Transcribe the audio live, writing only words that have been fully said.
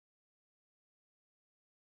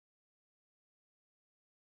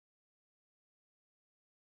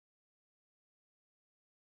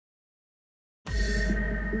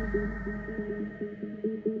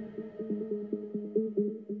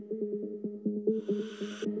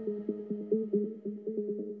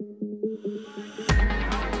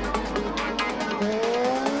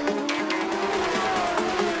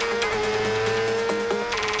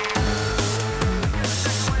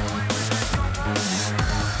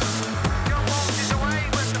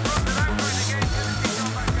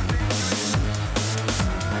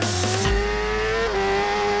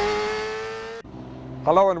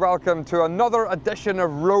Hello and welcome to another edition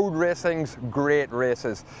of Road Racing's Great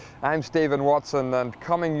Races. I'm Stephen Watson, and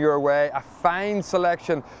coming your way, a fine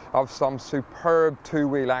selection of some superb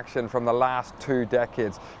two-wheel action from the last 2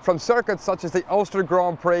 decades. From circuits such as the Ulster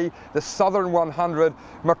Grand Prix, the Southern 100,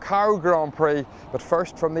 Macau Grand Prix, but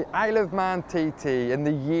first from the Isle of Man TT in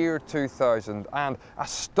the year 2000, and a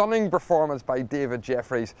stunning performance by David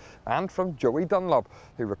Jeffries, and from Joey Dunlop,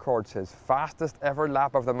 who records his fastest ever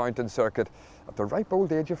lap of the mountain circuit at the ripe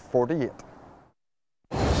old age of 48.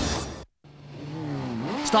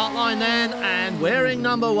 Start line then, and wearing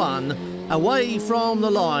number 1, away from the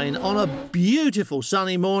line on a beautiful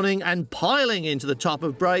sunny morning and piling into the top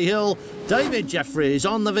of Bray Hill, David Jeffries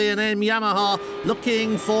on the V&M Yamaha,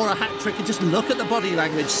 looking for a hat-trick. And just look at the body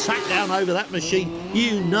language, sat down over that machine.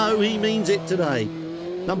 You know he means it today.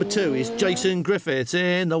 Number 2 is Jason Griffiths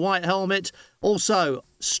in the white helmet, also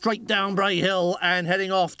straight down Bray Hill and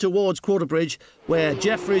heading off towards Quarterbridge, where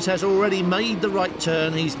Jeffries has already made the right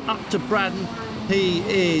turn. He's up to Braddon. He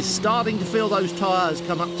is starting to feel those tyres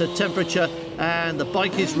come up to temperature, and the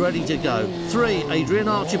bike is ready to go. 3, Adrian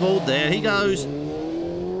Archibald, there he goes.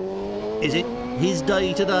 Is it his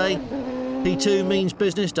day today? P2 means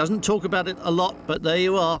business, doesn't talk about it a lot, but there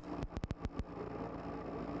you are.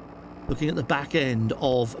 Looking at the back end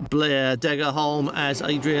of Blair Deggerholm as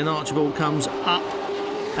Adrian Archibald comes up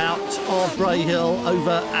out of Bray Hill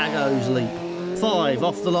over Aggo's Leap. 5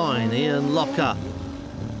 off the line, Ian Locker.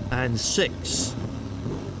 And 6,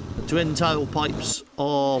 the twin tailpipes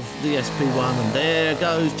of the SP1. And there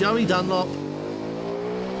goes Joey Dunlop.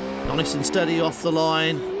 Honest and steady off the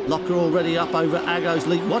line. Locker already up over Aggo's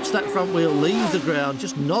Leap. Watch that front wheel leave the ground,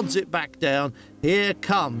 just nods it back down. Here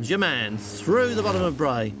comes your man through the bottom of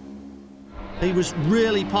Bray. He was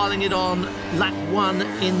really piling it on lap 1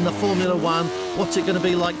 in the Formula 1. What's it going to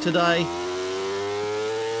be like today?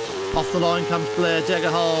 Off the line comes Blair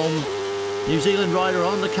Deggerholm. New Zealand rider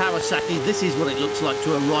on the Kawasaki. This is what it looks like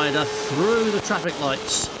to a rider through the traffic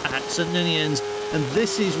lights at St Ninians. And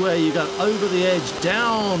this is where you go over the edge,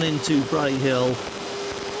 down into Bray Hill.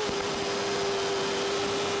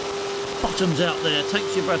 Bottoms out there,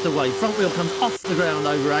 takes your breath away. Front wheel comes off the ground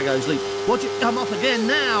over Aggo's Leap. Watch it come off again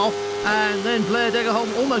now. And then Blair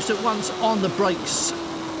Deggerholm almost at once on the brakes,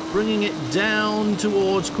 bringing it down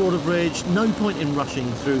towards Quarterbridge. No point in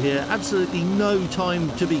rushing through here. Absolutely no time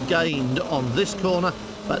to be gained on this corner,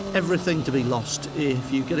 but everything to be lost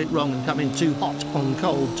if you get it wrong and come in too hot on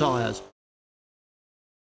cold tyres.